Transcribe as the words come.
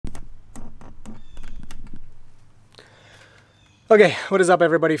Okay, what is up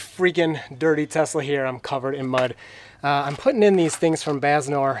everybody? Freaking Dirty Tesla here. I'm covered in mud. I'm putting in these things from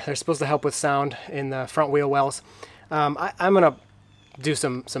Basenor. They're supposed to help with sound in the front wheel wells. I'm gonna do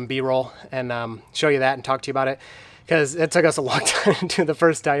some B-roll and show you that and talk to you about it, because it took us a long time to do the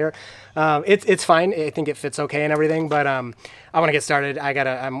first tire. It's fine. I think it fits okay and everything, but I want to get started.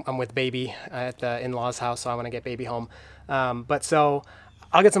 I'm with baby at the in-laws house, so I want to get baby home. So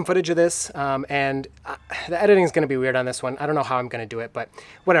I'll get some footage of this, and the editing is going to be weird on this one. I don't know how I'm going to do it, but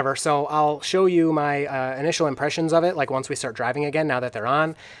whatever. So I'll show you my initial impressions of it, like once we start driving again, now that they're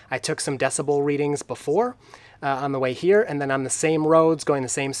on. I took some decibel readings before on the way here, and then on the same roads, going the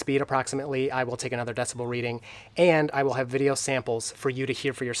same speed approximately, I will take another decibel reading, and I will have video samples for you to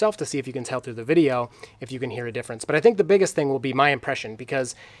hear for yourself to see if you can tell through the video, if you can hear a difference. But I think the biggest thing will be my impression,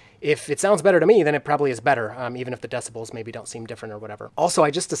 because if it sounds better to me, then it probably is better, even if the decibels maybe don't seem different or whatever. Also, I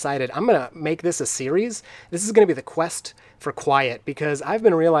just decided I'm gonna make this a series. This is gonna be the quest for quiet, because I've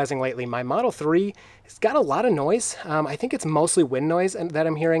been realizing lately my Model 3 has got a lot of noise. I think it's mostly wind noise that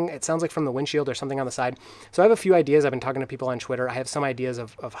I'm hearing. It sounds like from the windshield or something on the side. So I have a few ideas. I've been talking to people on Twitter. I have some ideas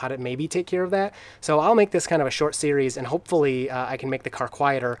of how to maybe take care of that. So I'll make this kind of a short series, and hopefully I can make the car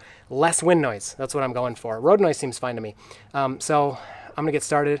quieter, less wind noise. That's what I'm going for. Road noise seems fine to me. So I'm gonna get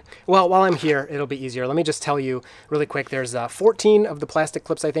started. Well, while I'm here, it'll be easier. Let me just tell you really quick, there's 14 of the plastic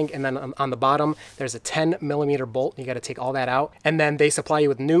clips, I think, and then on the bottom, there's a 10mm bolt. You gotta take all that out. And then they supply you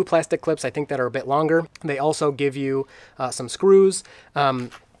with new plastic clips, I think, that are a bit longer. They also give you some screws.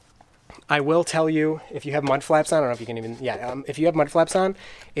 I will tell you, if you have mud flaps on, I don't know if you can even, if you have mud flaps on,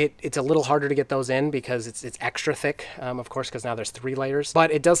 it's a little harder to get those in because it's extra thick, of course, because now there's 3 layers.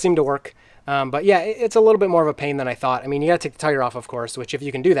 But it does seem to work. But yeah, it's a little bit more of a pain than I thought. I mean, you gotta take the tire off, of course, which if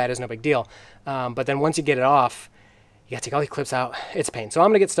you can do that is no big deal. But then once you get it off, you gotta take all the clips out. It's a pain. So I'm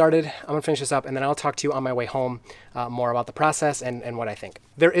gonna get started. I'm gonna finish this up, and then I'll talk to you on my way home more about the process and what I think.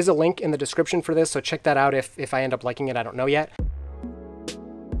 There is a link in the description for this, so check that out if I end up liking it. I don't know yet.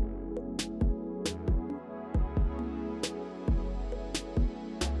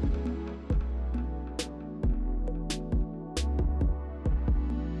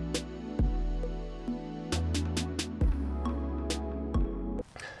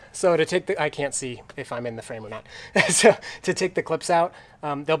 So to take I can't see if I'm in the frame or not. So to take the clips out,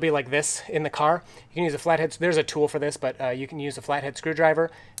 they'll be like this in the car. You can use a flathead, there's a tool for this, but you can use a flathead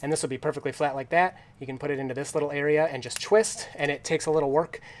screwdriver, and this will be perfectly flat like that. You can put it into this little area and just twist, and it takes a little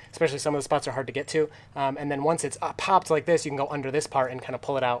work, especially some of the spots are hard to get to. And then once it's popped like this, you can go under this part and kind of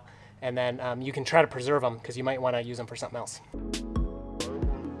pull it out, and then you can try to preserve them, because you might want to use them for something else.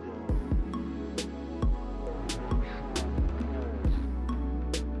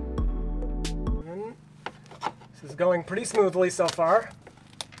 This is going pretty smoothly so far.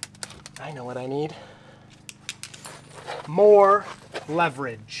 I know what I need. More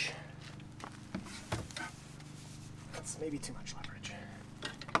leverage. That's maybe too much leverage.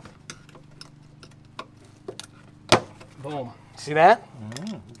 Boom. See that?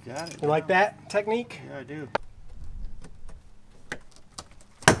 Got it. You like that technique? Yeah, I do.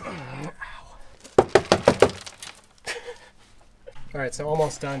 All right, so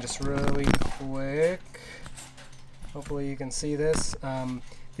almost done, just really quick. Hopefully you can see this.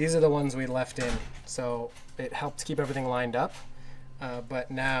 These are the ones we left in, so it helped keep everything lined up,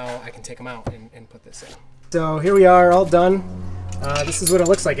 but now I can take them out and put this in. So here we are, all done. This is what it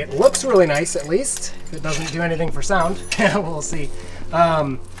looks like. It looks really nice, at least. If it doesn't do anything for sound, we'll see.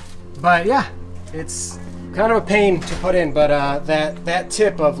 But yeah, it's kind of a pain to put in, but that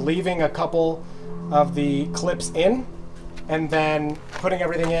tip of leaving a couple of the clips in, and then putting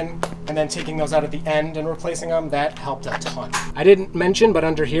everything in, and then taking those out at the end and replacing them, that helped a ton. I didn't mention, but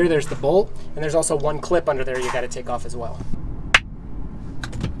under here there's the bolt, and there's also one clip under there you gotta take off as well.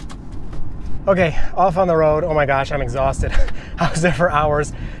 Okay, off on the road. Oh my gosh, I'm exhausted. I was there for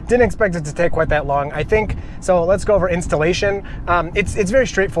hours. Didn't expect it to take quite that long. I think, so let's go over installation. It's very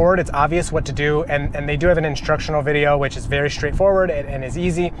straightforward. It's obvious what to do, and they do have an instructional video, which is very straightforward and is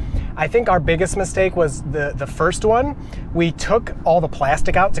easy. I think our biggest mistake was the first one. We took all the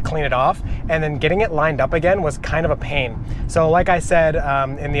plastic out to clean it off, and then getting it lined up again was kind of a pain. So like I said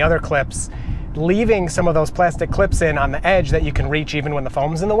in the other clips, leaving some of those plastic clips in on the edge that you can reach even when the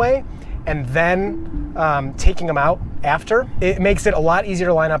foam's in the way, and then taking them out after, it makes it a lot easier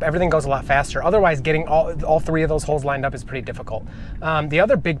to line up. Everything goes a lot faster. Otherwise, getting all 3 of those holes lined up is pretty difficult. The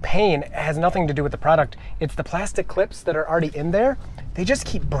other big pain has nothing to do with the product. It's the plastic clips that are already in there. They just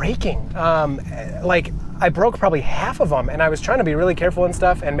keep breaking. Like, I broke probably half of them, and I was trying to be really careful and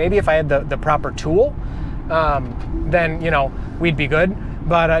stuff, and maybe if I had the proper tool, then, you know, we'd be good.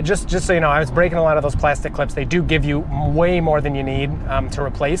 But just so you know, I was breaking a lot of those plastic clips. They do give you way more than you need to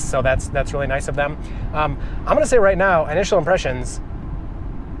replace, so that's really nice of them. I'm gonna say right now, initial impressions,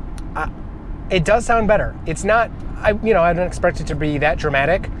 it does sound better. It's not, I don't expect it to be that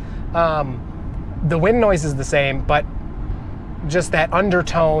dramatic. The wind noise is the same, but just that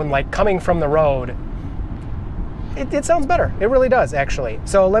undertone, like coming from the road, it sounds better. It really does, actually.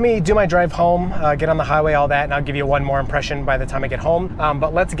 So let me do my drive home, get on the highway, all that, and I'll give you one more impression by the time I get home.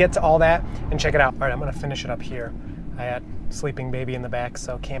 But let's get to all that and check it out. All right, I'm gonna finish it up here. I had sleeping baby in the back,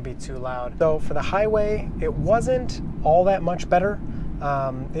 so it can't be too loud. So for the highway, it wasn't all that much better.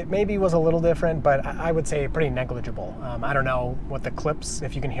 It maybe was a little different, but I would say pretty negligible. I don't know what the clips,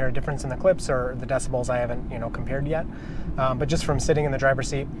 if you can hear a difference in the clips or the decibels, I haven't compared yet. But just from sitting in the driver's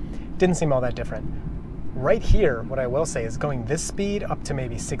seat, didn't seem all that different. Right here, what I will say is going this speed up to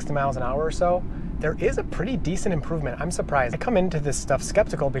maybe 60 miles an hour or so, there is a pretty decent improvement. I'm surprised. I come into this stuff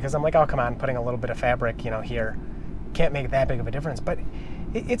skeptical because I'm like, oh, come on, putting a little bit of fabric, here can't make that big of a difference. But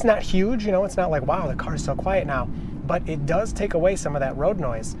it's not huge, it's not like, wow, the car's so quiet now. But it does take away some of that road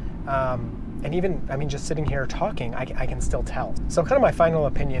noise. And even, just sitting here talking, I can still tell. So kind of my final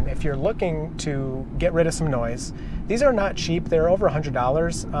opinion, if you're looking to get rid of some noise, these are not cheap. They're over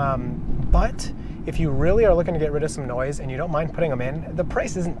 $100. But if you really are looking to get rid of some noise and you don't mind putting them in, the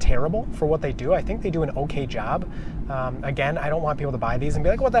price isn't terrible for what they do. I think they do an okay job. Again, I don't want people to buy these and be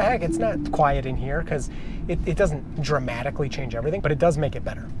like, what the heck, it's not quiet in here, because it doesn't dramatically change everything, but it does make it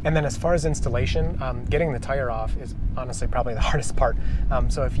better. And then as far as installation, getting the tire off is honestly probably the hardest part.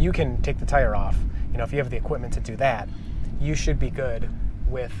 So if you can take the tire off, if you have the equipment to do that, you should be good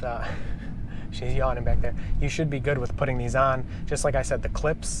with, she's yawning back there. You should be good with putting these on. Just like I said, the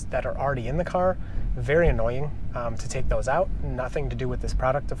clips that are already in the car, very annoying to take those out. Nothing to do with this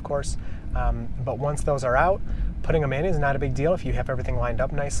product, of course. But once those are out, putting them in is not a big deal if you have everything lined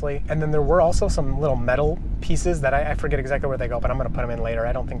up nicely. And then there were also some little metal pieces that I forget exactly where they go, but I'm gonna put them in later.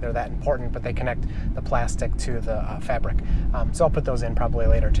 I don't think they're that important, but they connect the plastic to the fabric. So I'll put those in probably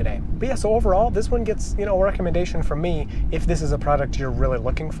later today. But yeah, so overall, this one gets a recommendation from me. If this is a product you're really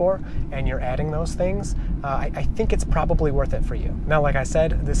looking for and you're adding those things, I think it's probably worth it for you. Now, like I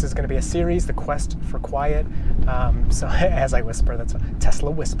said, this is gonna be a series, the quest for quiet. So as I whisper, that's a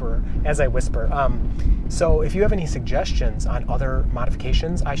Tesla whisperer, as I whisper. So if you have any suggestions on other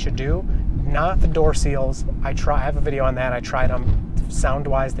modifications I should do, not the door seals. I have a video on that. I tried them.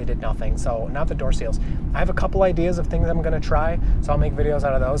 Sound-wise, they did nothing. So not the door seals. I have a couple ideas of things I'm going to try, so I'll make videos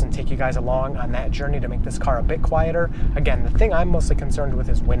out of those and take you guys along on that journey to make this car a bit quieter. Again, the thing I'm mostly concerned with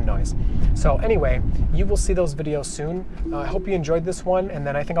is wind noise. So anyway, you will see those videos soon. I hope you enjoyed this one, and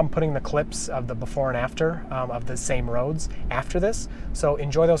then I think I'm putting the clips of the before and after of the same roads after this. So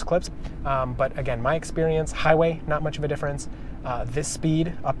enjoy those clips. But again, my experience, highway, not much of a difference. This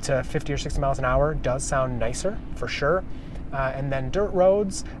speed, up to 50 or 60 miles an hour, does sound nicer, for sure. And then dirt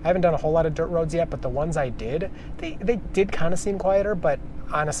roads, I haven't done a whole lot of dirt roads yet, but the ones I did, they did kind of seem quieter, but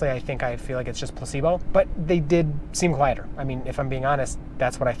honestly, I feel like it's just placebo. But they did seem quieter. If I'm being honest,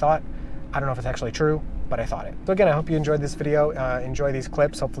 that's what I thought. I don't know if it's actually true, but I thought it. So again, I hope you enjoyed this video, enjoy these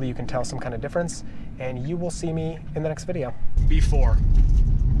clips. Hopefully you can tell some kind of difference, and you will see me in the next video. Before.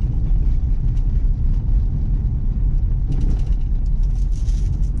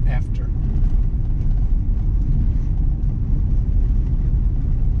 After.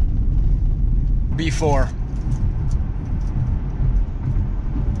 Before.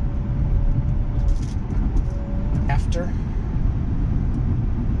 After.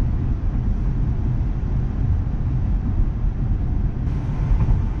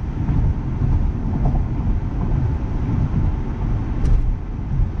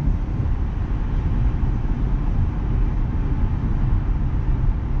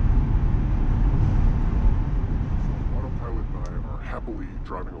 Autopilot and I are happily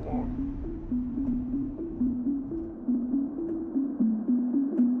driving along.